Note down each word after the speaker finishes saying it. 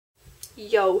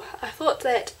Yo, I thought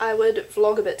that I would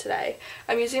vlog a bit today.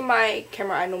 I'm using my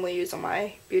camera I normally use on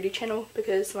my beauty channel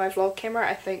because my vlog camera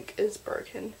I think is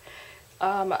broken.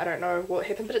 I don't know what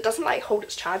happened, but it doesn't like hold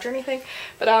its charge or anything.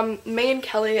 But me and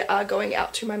Kelly are going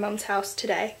out to my mum's house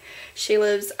today. She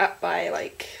lives up by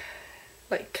like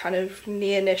kind of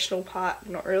near National Park.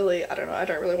 Not really, I don't know, I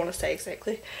don't really want to say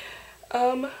exactly.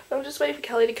 I'm just waiting for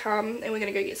Kelly to come and we're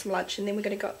gonna go get some lunch and then we're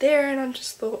gonna go up there, and I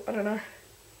just thought, I don't know,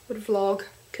 would vlog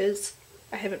because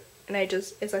I haven't in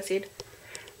ages, as I said.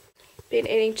 Been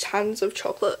eating tons of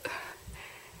chocolate.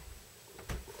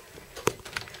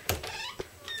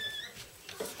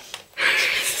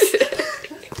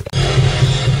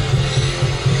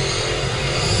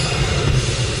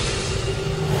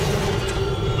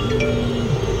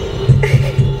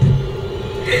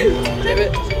 Damn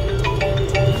it.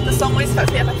 The song always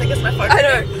fucks me up. I think it's my phone. I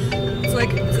know. It's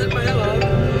like, is it my alarm?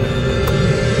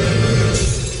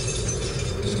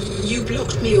 You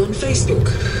blocked me on Facebook,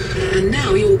 and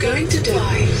now you're going to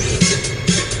die.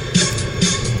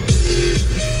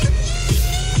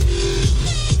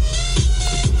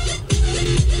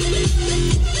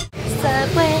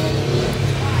 Subway.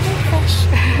 Fresh.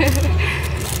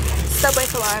 Subway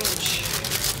for lunch.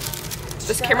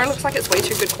 This camera looks like it's way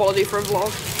too good quality for a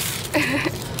vlog.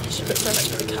 Should put so much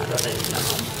of the card on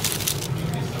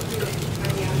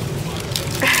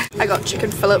it. I got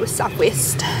chicken fillet with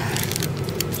Southwest.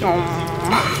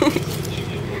 Aww.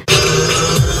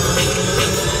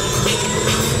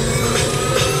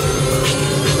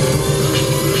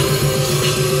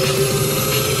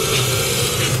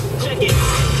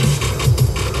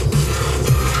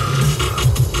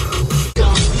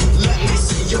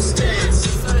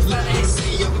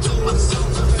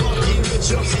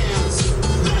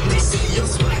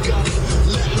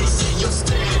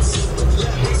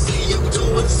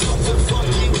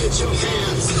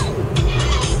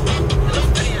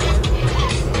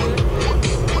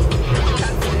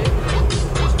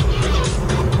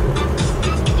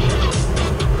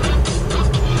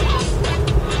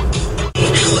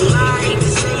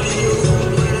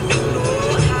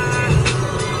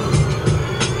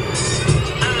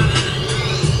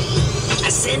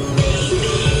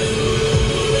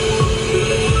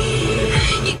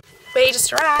 We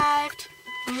just arrived.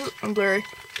 I'm blurry.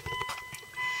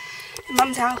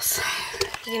 Mum's house.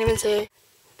 You can even see.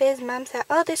 There's Mum's house.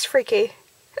 Oh, there's Freaky.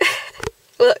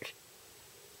 Look.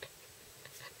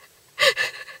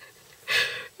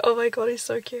 Oh my god, he's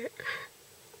so cute.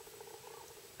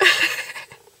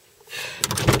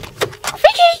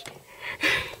 Freaky!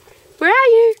 Where are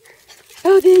you?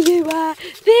 Oh, there you are.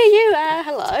 There you are.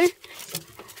 Hello.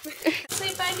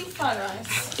 See baby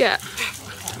photos. Yeah.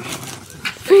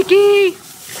 Freaky!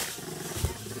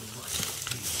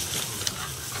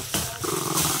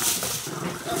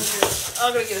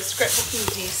 I'm gonna get a scrapbooking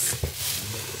desk.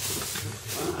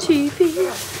 TV.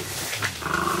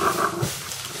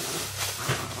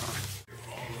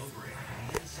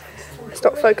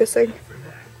 Stop focusing.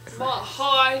 What,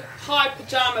 hi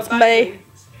pajama baby. Me.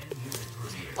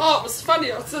 Oh, it was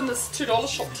funny. I was in this $2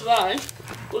 shop today,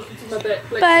 looking for my black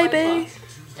Baby.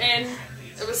 paper, and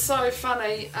it was so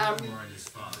funny.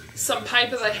 Some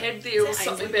paper they had there was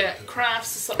something about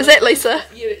crafts or something. Is that Lisa?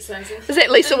 Yeah, that's Hazel. Is that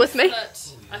Lisa with me?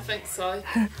 I think so.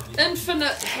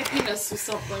 Infinite happiness or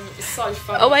something. It was so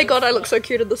funny. Oh my god, I look so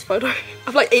cute in this photo.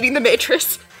 I'm like eating the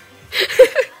mattress.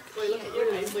 Wait, look at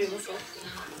you, Leslie, in this one.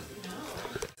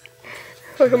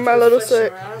 Look at my little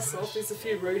suit. There's a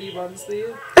few Rudy ones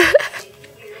there. I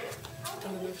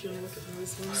don't know if you want to look at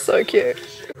those ones. So cute.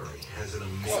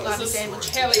 What was this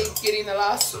sandwich? Kelly getting the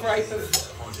last scrape of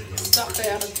stuff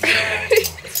out of the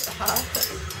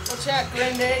Watch out,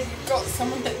 Granddad, you've got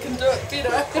someone that can do it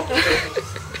better.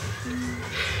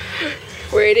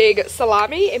 We're eating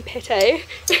salami and pate.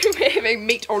 We're having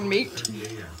meat on meat.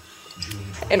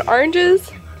 And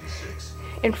oranges.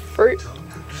 And fruit.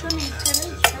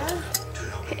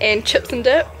 And chips and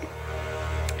dip.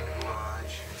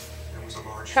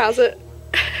 How's it?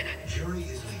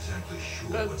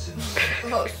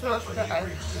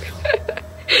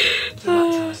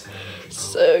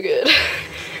 So good.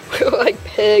 We're like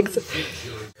pigs.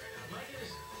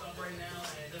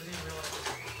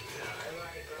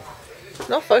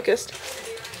 Not focused.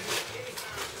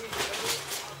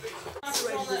 I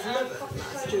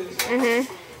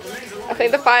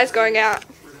think the fire's going out.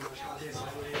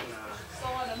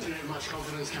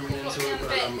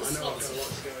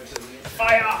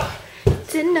 Fire!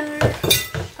 Dinner.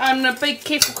 Now be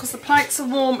careful because the plates are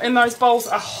warm and those bowls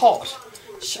are hot.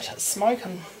 Shit, it's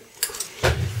smoking.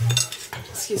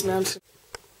 Excuse me, I'm just...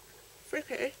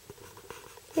 Freaky.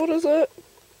 What is it?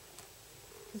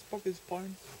 It's Bobby's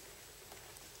bone.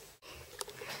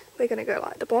 we're gonna go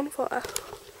light the bonfire.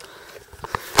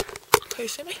 Can you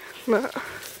see me? No.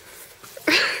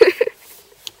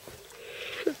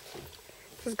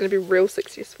 This is gonna be real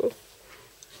successful.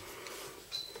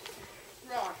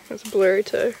 Right. It's blurry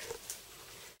too.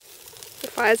 The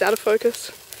fire's out of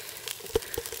focus.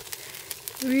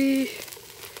 Whee.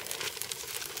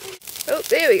 Oh,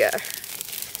 there we go.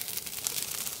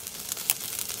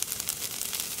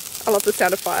 I love the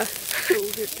sound of fire.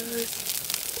 Oh, here it goes.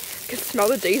 I can smell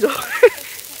the diesel.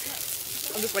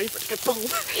 I'm just waiting for it to go boom.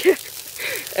 Yeah.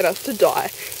 And us to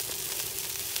die.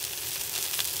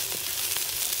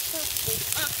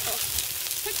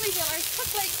 Quickly, Yellow,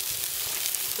 quickly!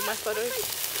 Did my photos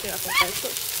turn up on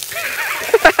Facebook?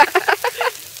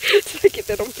 Did I get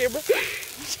that on camera?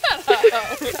 Shut up!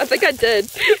 I think I did.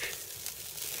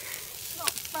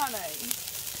 Not funny.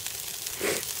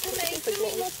 Give me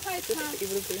more paper.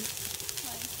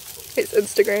 It's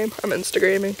Instagram. I'm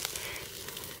Instagramming.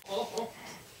 Oh.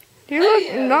 You look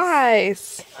Yes.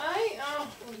 nice. Hey, oh,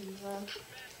 what are you doing?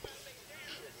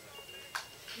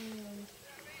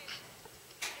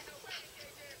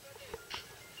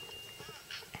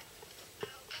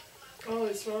 Oh,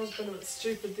 this one was been a bit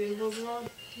stupid then, wasn't I?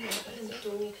 Yeah,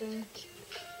 talking.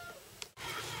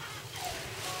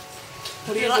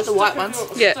 What do you like, the white ones?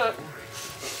 Yeah.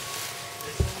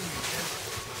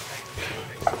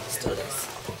 Still this.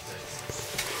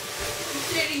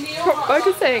 Stop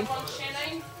focusing.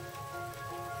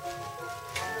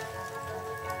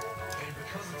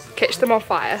 Catch them on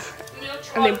fire.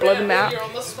 And then blow them out.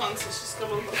 On this one, so it's just got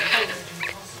a little bit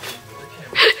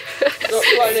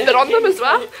Spit on them as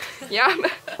well. Yum.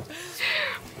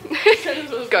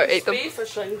 Go eat them.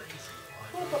 Spearfishing.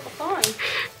 What about the fine?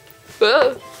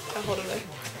 Ugh. Oh, hold on there.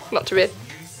 Not too bad.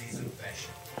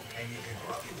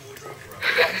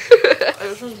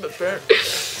 This one's a bit burnt.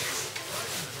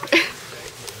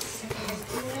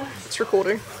 It's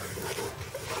recording.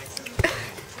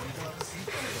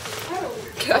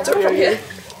 Can I do it from here?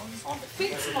 On the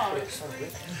fence mode.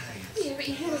 Yeah, but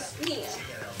you had a spear.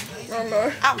 Oh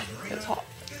no. Ow, it's hot.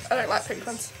 I don't like pink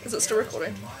ones. Is it still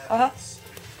recording? Uh-huh.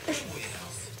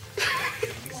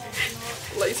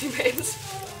 Lazy man's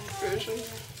version.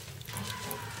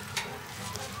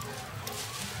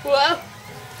 Wow.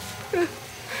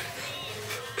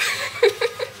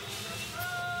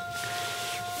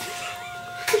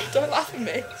 Don't laugh at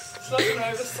me. It's like an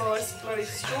oversized bloody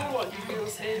straw like you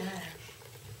girls have.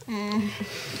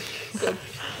 Good.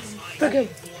 Good.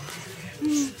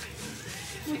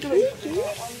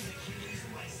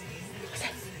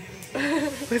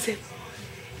 What's it?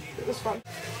 It was fun.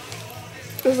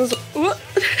 This is what?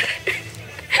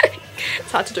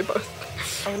 It's hard to do both.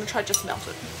 I'm gonna try just melt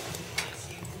it.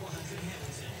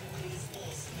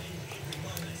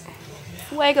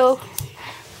 Waggle.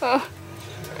 Oh.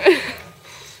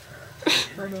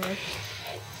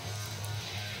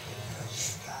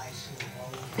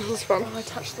 This was fun. Oh, I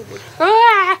touched the wood.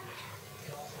 Ah!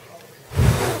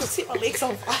 I set my legs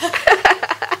on fire.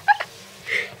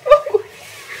 Ooh.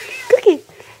 Cookie.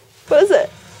 What is it?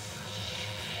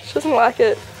 She doesn't like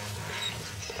it.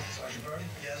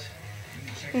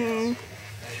 Hmm.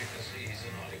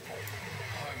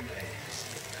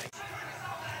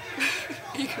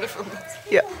 You gonna film this?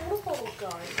 Yeah.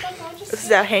 This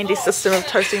is our handy system of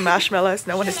toasting marshmallows.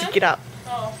 No one has to get up.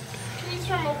 Oh, can you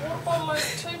throw my water bottle over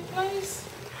too, please?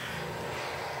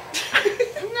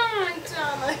 No,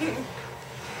 darling.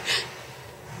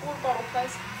 Water bottle,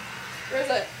 please. Where is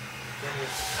it?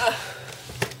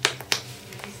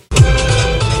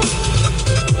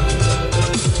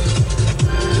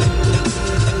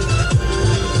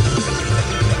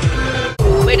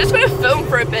 We're just going to film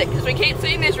for a bit because we keep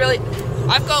seeing these really...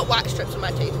 I've got white strips on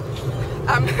my teeth.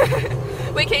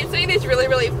 We keep seeing these really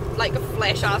like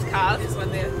flash ass cars. There's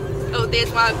one there. Oh,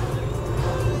 there's one.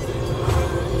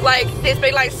 Like, there's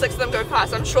been like 6 of them go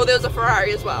past. I'm sure there was a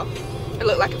Ferrari as well. It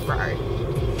looked like a Ferrari.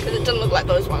 Because it didn't look like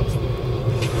those ones.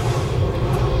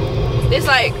 There's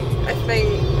like, I think,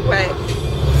 wait.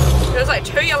 There's like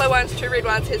 2 yellow ones, 2 red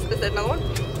ones. Is there another one?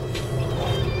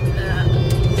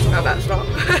 Oh, that's not.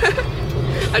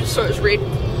 I just saw it was red.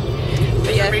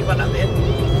 But yeah. Red one up there.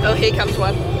 Oh, here comes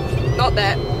one. Not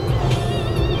that.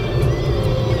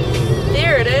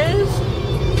 There it is.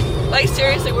 Like,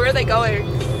 seriously, where are they going?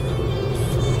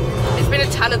 There's been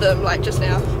a ton of them, like, just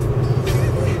now.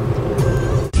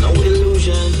 No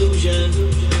illusion.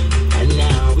 And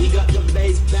now we got the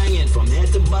bass banging from here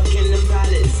to Buckingham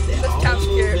Palace. They're all Sounds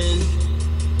scary. moving.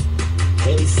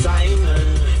 Hey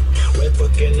Simon, we're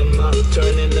fucking them up,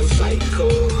 turning them psycho.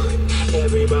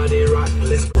 Everybody rock,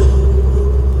 let's go.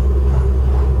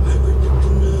 I ripped up the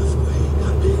nerve way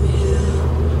up in here,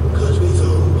 'cause we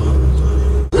throw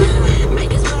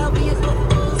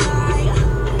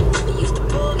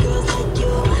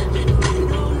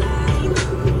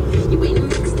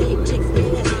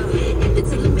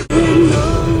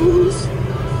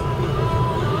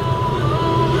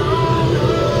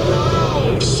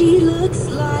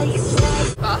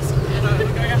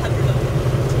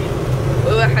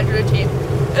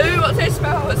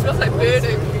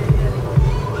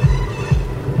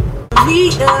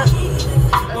need up.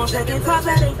 On second thought,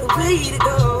 that ain't the way to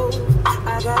go.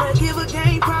 I gotta give a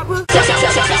game proper.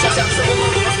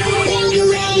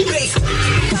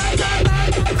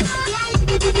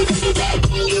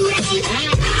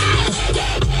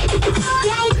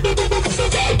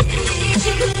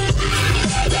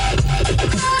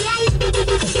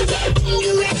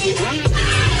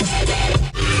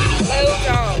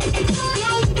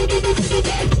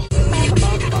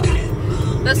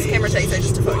 This camera takes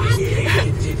ages to focus.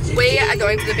 We are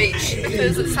going to the beach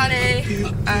because it's sunny.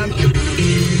 Look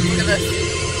at this.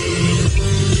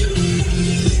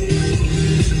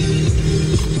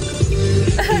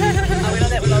 Oh, we know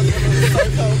that one. So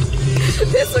cool.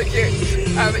 They're so cute.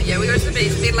 Yeah, we go to the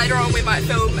beach. Then later on we might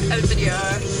film a video.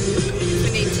 We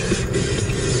need to,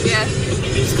 yeah,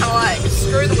 just kind of like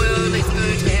screw the world, let's go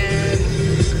tan.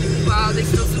 Wow, there's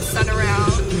still some sun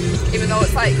around, even though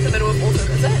it's like the middle of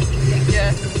autumn, is it?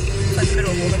 Yeah, it's like the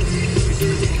middle of autumn.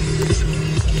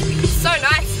 So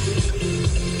nice.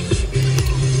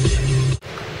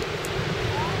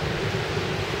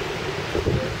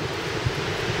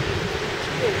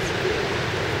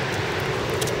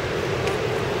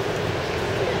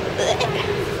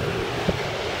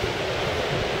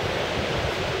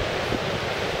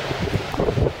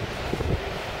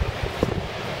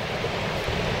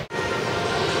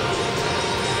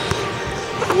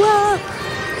 Whoa.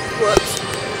 Whoops.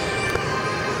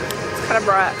 It's kind of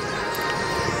bright.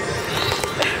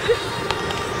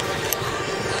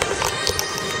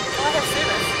 Oh, I have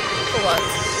service. For what?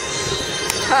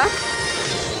 Huh?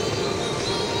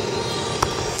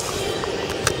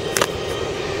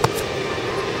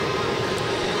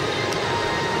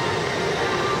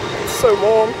 It's so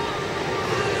warm.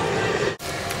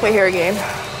 We're here again.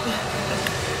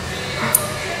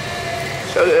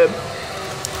 So good.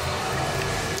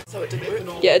 So it did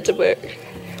work. Yeah, it did work.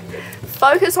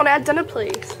 Focus on our dinner,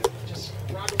 please.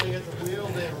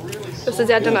 This is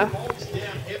our dinner.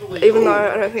 Even though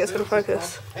I don't think it's going to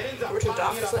focus. We're too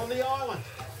daft, is it?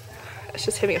 It's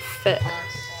just having a fit.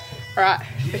 Alright,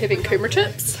 we're having kumara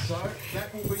chips.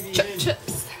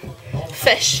 Chips.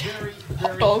 Fish.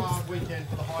 Hot dogs.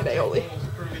 And aioli.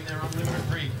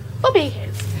 Bobby.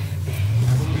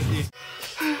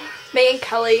 Me and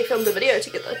Kelly filmed a video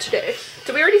together today.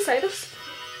 Did we already say this?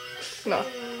 No.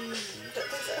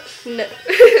 No.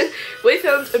 We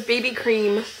filmed a BB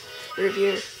cream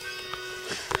review.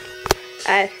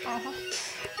 It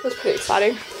was pretty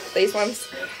exciting, these ones.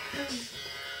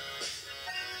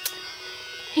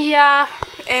 Yeah,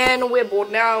 and we're bored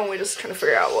now and we're just trying to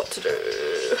figure out what to do.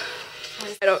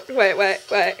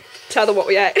 Wait. Tell them what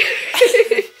we ate.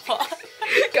 What?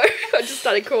 Go, I just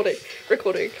started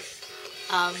recording.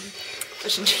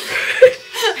 Fish and chips.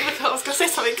 I was going to say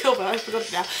something cool, but I forgot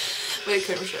it now. We had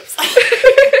kumara chips.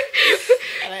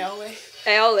 And aioli.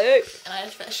 Aioli. And I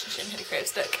had fish and she had a crab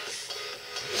stick.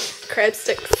 Crab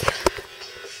sticks.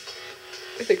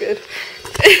 They're good.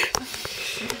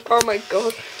 Oh my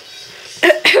god.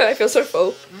 I feel so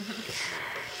full.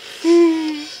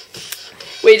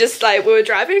 We just like, we were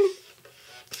driving.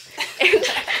 And,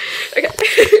 okay.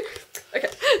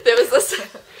 There was this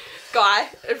guy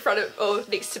in front of, or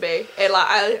next to me, and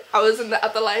like I was in the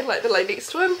other lane, like the lane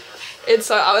next to him, and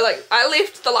so I was like, I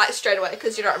left the light straight away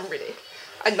because you know I'm ready.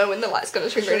 I know when the light's gonna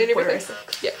turn green and everything.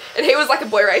 Yeah, and he was like a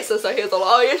boy racer, so he was like,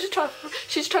 oh yeah,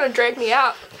 she's trying to drag me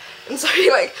out, and so he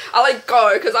like, I like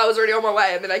go because I was already on my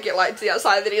way, and then I get like to the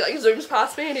outside, and then he like zooms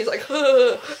past me, and he's like,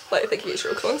 like thinking he's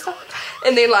real cool and stuff,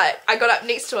 and then like I got up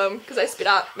next to him because I sped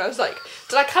up, and I was like,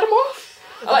 did I cut him off?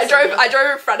 I drove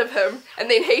in front of him, and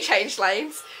then he changed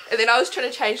lanes, and then I was trying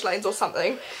to change lanes or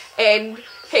something, and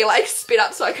he like sped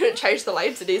up so I couldn't change the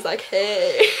lanes, and he's like,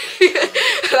 hey.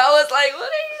 And I was like, what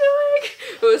are you doing?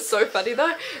 It was so funny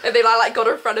though. And then I like got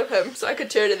in front of him so I could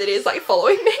turn, and then he's like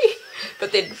following me.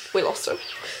 But then we lost him.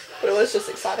 But it was just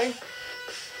exciting.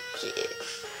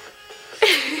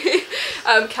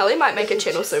 Yeah. Kelly might make a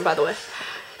channel soon, by the way.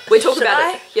 We talked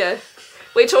about it. Yeah.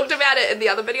 We talked about it in the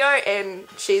other video, and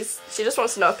she just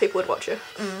wants to know if people would watch her.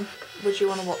 Would you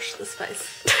want to watch this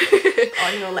space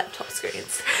on your laptop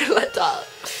screens? Laptop.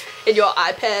 And your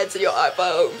iPads and your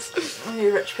iPhones.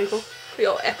 You rich people.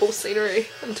 Your Apple scenery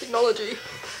and technology.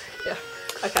 Yeah.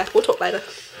 Okay, we'll talk later.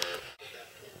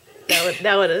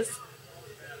 Now it is.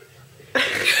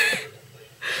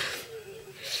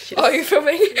 Oh, you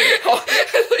filming? Oh, I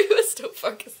thought you were still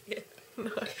focusing.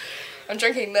 No. I'm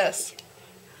drinking this.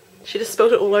 She just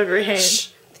spilled it all over her hand.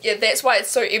 Shh. Yeah, that's why it's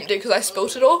so empty, because I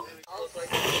spilt it all. Oh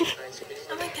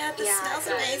my god, this smells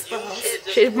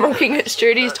amazing. She's mocking it's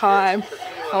Judy's time.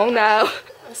 Oh no.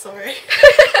 I'm sorry.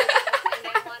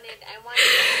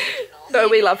 No,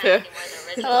 we love her.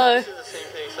 Hello.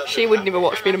 She would never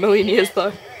watch me in a million years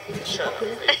though.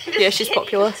 Yeah, she's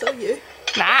popular. So you.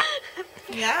 Nah.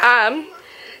 Yeah.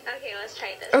 Okay, let's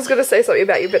try this. I was gonna say something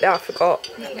about you, but now I forgot.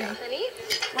 Yeah. Honey,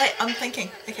 Wait, I'm thinking.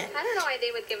 Okay. I don't know why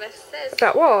they would give us this.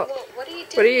 About what? Well, what are you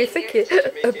doing? What are you thinking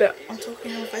about? I'm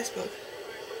talking on Facebook.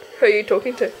 Who are you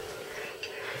talking to?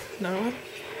 No one.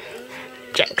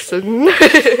 Jackson.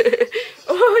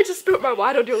 Oh, I just spilled my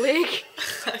wine on your leg.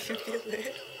 I can feel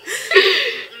it.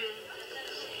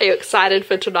 Are you excited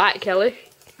for tonight, Kelly?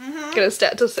 Gonna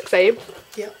start till 6 AM?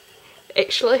 Yep.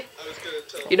 Actually,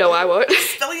 you know I won't.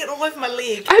 Spilling it all over my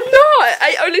leg. I'm not!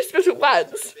 I only spilled it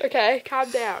once. Okay, calm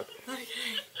down.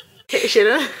 Okay,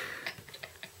 Shannon.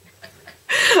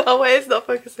 Oh wait, it's not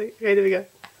focusing. Okay, there we go.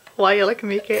 Why are you like a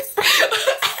meerkat?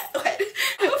 Wait,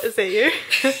 is that you?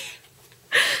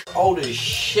 Old as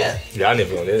shit. Yeah, I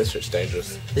never went there, this shit's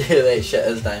dangerous. Yeah, that shit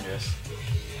is dangerous.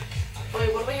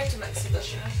 Wait, what do we have to mix with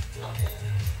this, you know?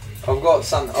 I've got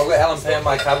LMP in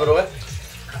my cupboard away.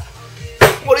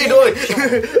 What are you doing?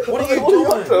 What are you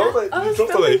doing? You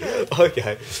dropped me.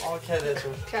 Okay. Okay, that's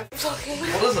all. Okay, I'm vlogging.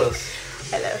 What is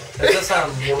this? Hello. Is this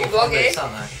Mortal Kombat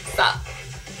something? Stop.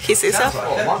 He says so.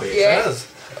 Oh, it might be. Yeah. It is.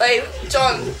 Wait,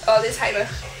 John. Oh, there's Hamish.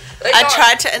 Wait, I John.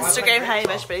 tried to Instagram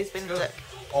Hamish, but he's been a dick.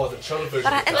 Oh, the children version.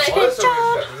 But I Instagram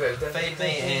John. Feed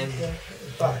me and...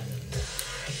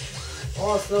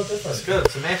 Oh, it's no different. It's good,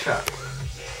 it's a mashup.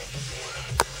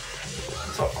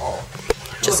 Oh.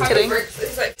 Just kidding.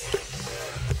 It's like,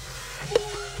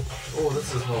 Oh,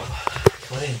 this is not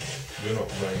clean. You're not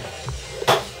playing.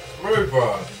 Rude,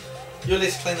 bro. You're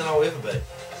less clean than I'll ever be.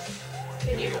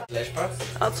 Lash, bro.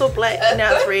 Oh, it's all black.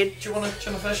 Now it's red. Do you want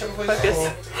to finish it before you Focus.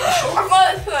 go? I've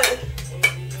got it good.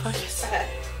 Focus.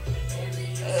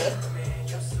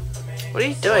 What are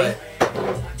you doing? Wait.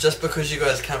 Just because you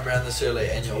guys come around this early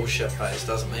and you're all shit-faced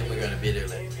doesn't mean we're going to bed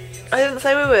early. I didn't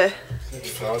say we were.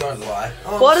 Don't lie.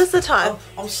 Oh, What is the time?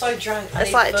 I'm so drunk. I It's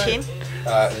need like food.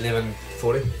 10.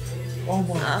 11:40. Oh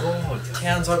my god.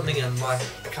 Town's opening in like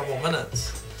a couple of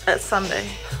minutes. It's Sunday.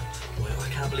 Well, I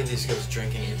can't believe these girls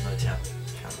drinking even though town.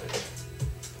 Can't believe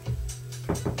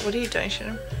it. What are you doing,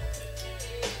 Shannon?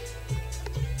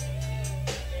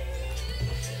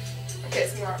 Okay,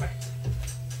 it's more.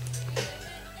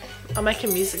 I'll make a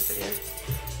music video.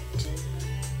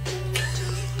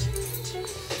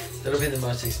 That'll be the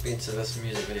most expensivest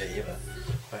music video ever.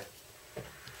 Wait.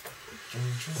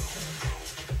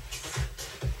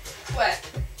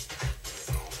 What?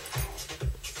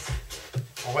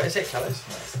 Oh wait, is that Kelly's?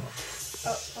 No, it's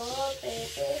not. Oh, baby.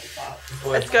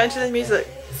 Wait, Let's go into the music.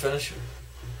 finish.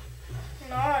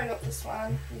 No, I got this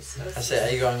one. I said,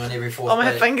 are you going on every fourth Oh,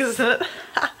 my day? fingers in it.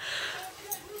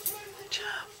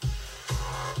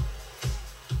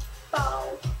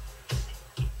 Oh.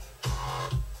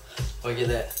 Oh, get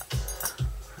that.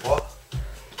 What?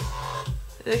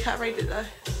 I can't read it though.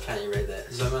 Can't you read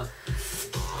that? Zoom in.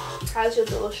 How's your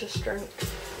delicious drink?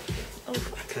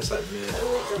 Tastes like murder.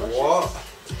 Delicious. What?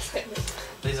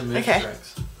 These are murder Okay.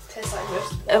 drinks. Tastes like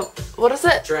this. What is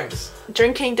it? Drinks?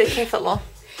 Drinking decathlon.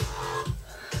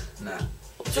 Nah.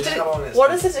 So Just come on,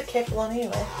 what is a decathlon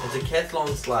anyway? A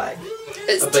decathlon's like...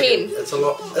 It's a big- 10. It's a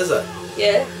lot... Is it?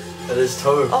 Yeah. It is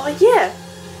 2. Oh yeah.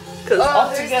 Because Oh,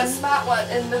 who's the smart one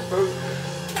in the room?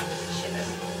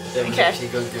 That was Okay. actually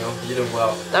good, girl. You did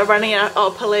well. they're running out.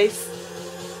 Oh, police.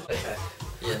 Okay.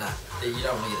 Yeah, nah. Yeah, you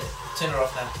don't need it. Turn it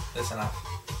off now. That's enough.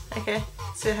 Okay.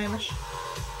 See Hamish.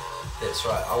 That's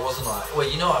right. I wasn't like... Well,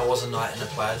 you know I was a knight in the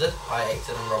play I did. I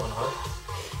acted in Robin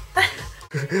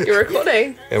Hood. You're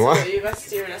recording. Am I? You must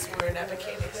steer us when we're in our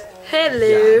bikinis.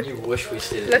 Hello. Yeah, you wish we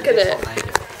said it. Look at It's it. not naked.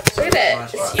 Look at it.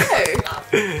 Nice, It's right?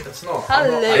 you. It's not.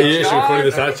 Hello. I'm not- Are you actually recording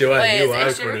this, aren't you? Wait, You it's are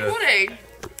actually recording recording.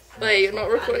 Wait, you're not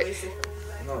recording.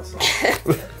 No, it's not.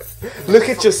 this. Look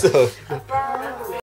at yourself.